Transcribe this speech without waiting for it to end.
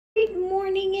Good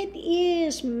morning. It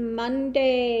is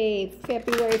Monday,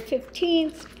 February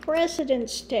 15th,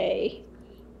 President's Day.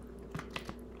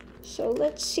 So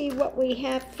let's see what we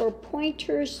have for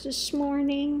pointers this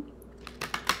morning.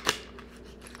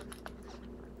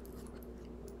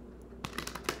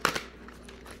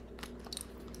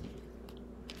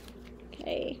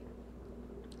 Okay.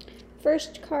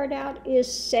 First card out is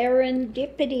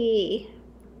Serendipity.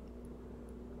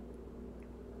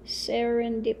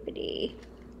 Serendipity.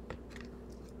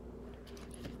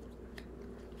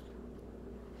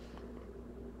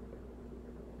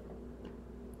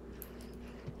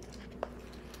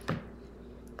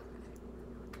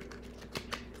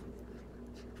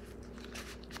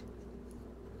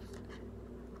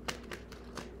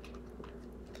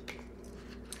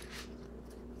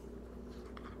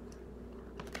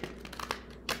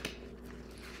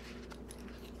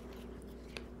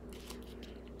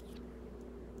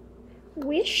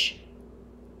 Wish.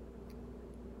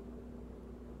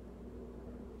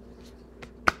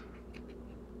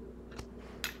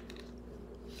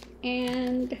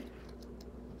 And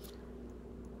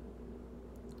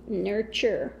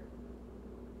nurture.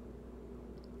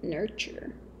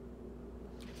 Nurture.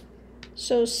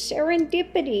 So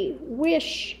serendipity,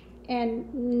 wish,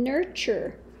 and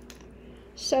nurture.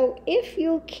 So if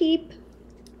you keep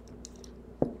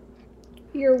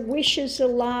your wishes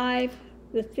alive,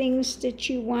 the things that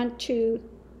you want to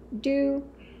do,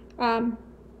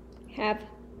 have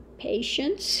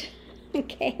patience,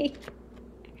 okay?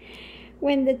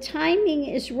 When the timing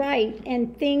is right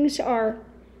and things are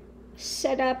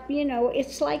set up,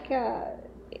 it's like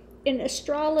in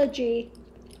astrology,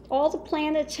 all the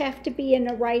planets have to be in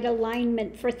the right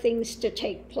alignment for things to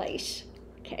take place,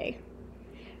 okay?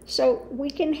 So we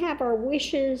can have our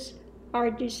wishes,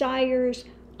 our desires,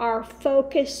 our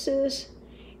focuses,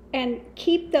 and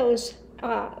keep those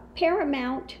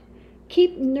paramount.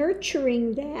 Keep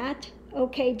nurturing that,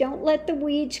 okay? Don't let the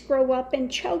weeds grow up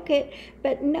and choke it,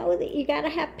 but know that you got to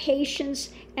have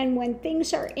patience, and when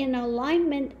things are in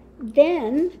alignment,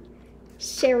 then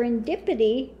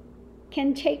serendipity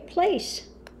can take place,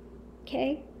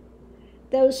 okay?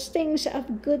 Those things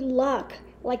of good luck,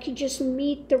 like you just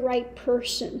meet the right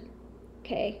person,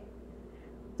 okay?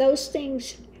 Those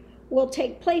things will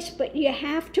take place, but you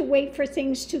have to wait for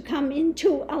things to come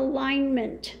into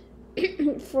alignment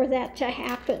for that to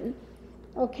happen,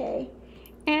 okay?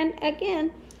 And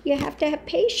again, you have to have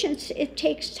patience. It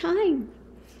takes time.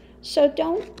 So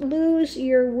don't lose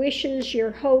your wishes,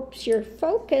 your hopes, your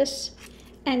focus,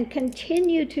 and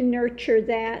continue to nurture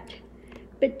that,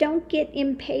 but don't get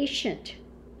impatient.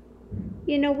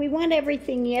 We want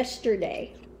everything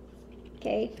yesterday,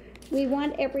 okay? We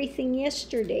want everything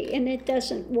yesterday, and it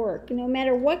doesn't work. No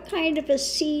matter what kind of a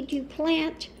seed you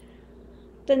plant,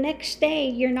 the next day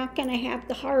you're not going to have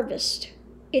the harvest.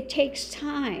 It takes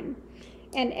time,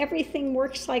 and everything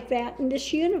works like that in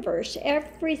this universe.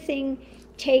 Everything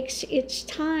takes its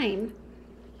time,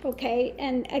 okay?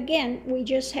 And again, we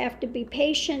just have to be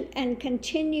patient and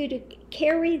continue to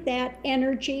carry that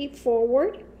energy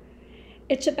forward.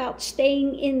 It's about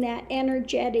staying in that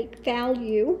energetic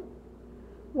value.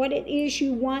 What it is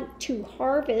you want to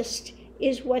harvest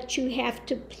is what you have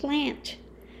to plant.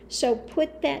 So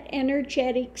put that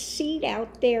energetic seed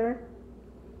out there,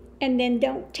 and then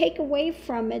don't take away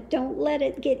from it. Don't let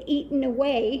it get eaten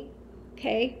away,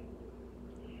 okay?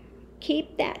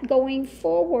 Keep that going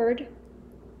forward,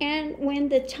 and when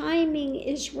the timing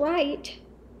is right,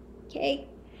 okay,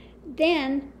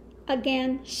 then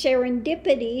again,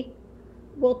 serendipity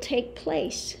will take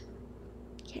place,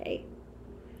 okay?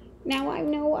 Now, I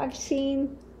know I've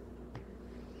seen,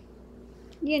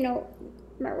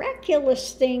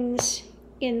 miraculous things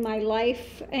in my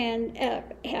life, and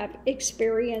have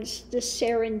experienced the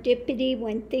serendipity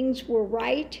when things were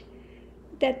right,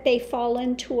 that they fall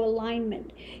into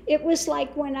alignment. It was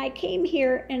like when I came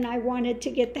here and I wanted to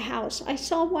get the house. I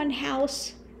saw one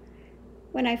house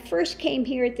when I first came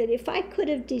here that if I could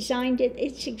have designed it,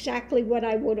 it's exactly what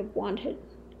I would have wanted,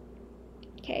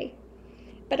 okay?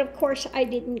 But of course, I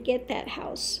didn't get that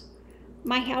house.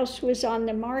 My house was on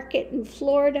the market in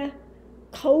Florida.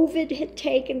 COVID had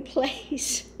taken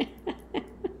place.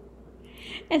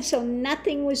 And so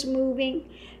nothing was moving.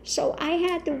 So I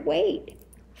had to wait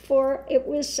for, it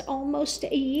was almost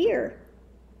a year.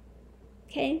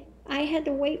 Okay? I had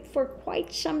to wait for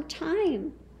quite some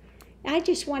time. I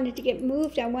just wanted to get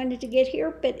moved. I wanted to get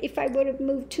here, but if I would have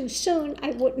moved too soon,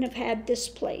 I wouldn't have had this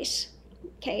place.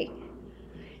 Okay?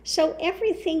 So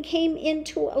everything came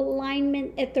into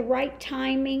alignment at the right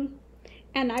timing,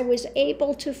 and I was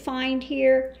able to find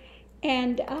here.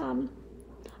 And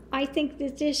I think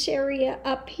that this area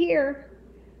up here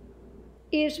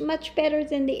is much better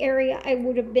than the area I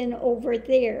would have been over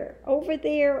there. Over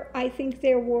there, I think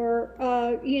there were,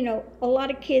 a lot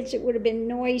of kids. It would have been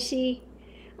noisy.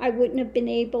 I wouldn't have been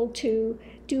able to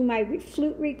do my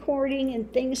flute recording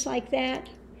and things like that.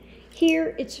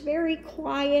 Here, it's very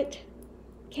quiet,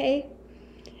 okay?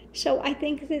 So I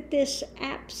think that this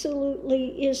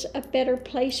absolutely is a better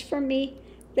place for me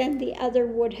than the other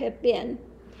would have been.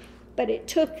 But it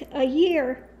took a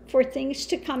year for things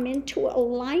to come into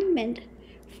alignment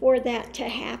for that to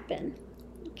happen,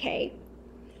 okay?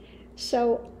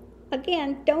 So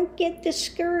again, don't get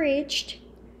discouraged.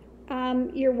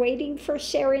 You're waiting for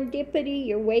serendipity.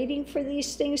 You're waiting for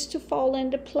these things to fall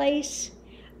into place.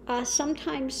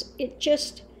 Sometimes it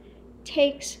just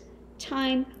takes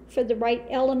time for the right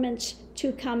elements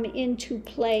to come into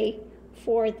play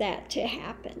for that to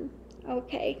happen.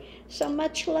 Okay, so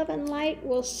much love and light.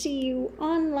 We'll see you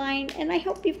online, and I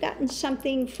hope you've gotten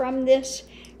something from this.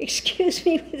 Excuse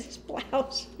me with this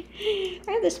blouse. I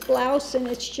have this blouse, and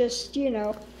it's just,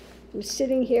 I'm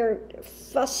sitting here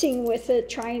fussing with it,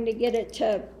 trying to get it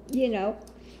to,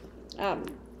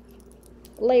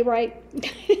 lay right.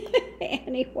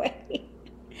 Anyway,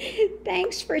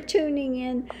 thanks for tuning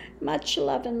in. Much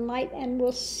love and light, and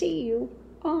we'll see you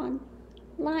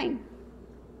online.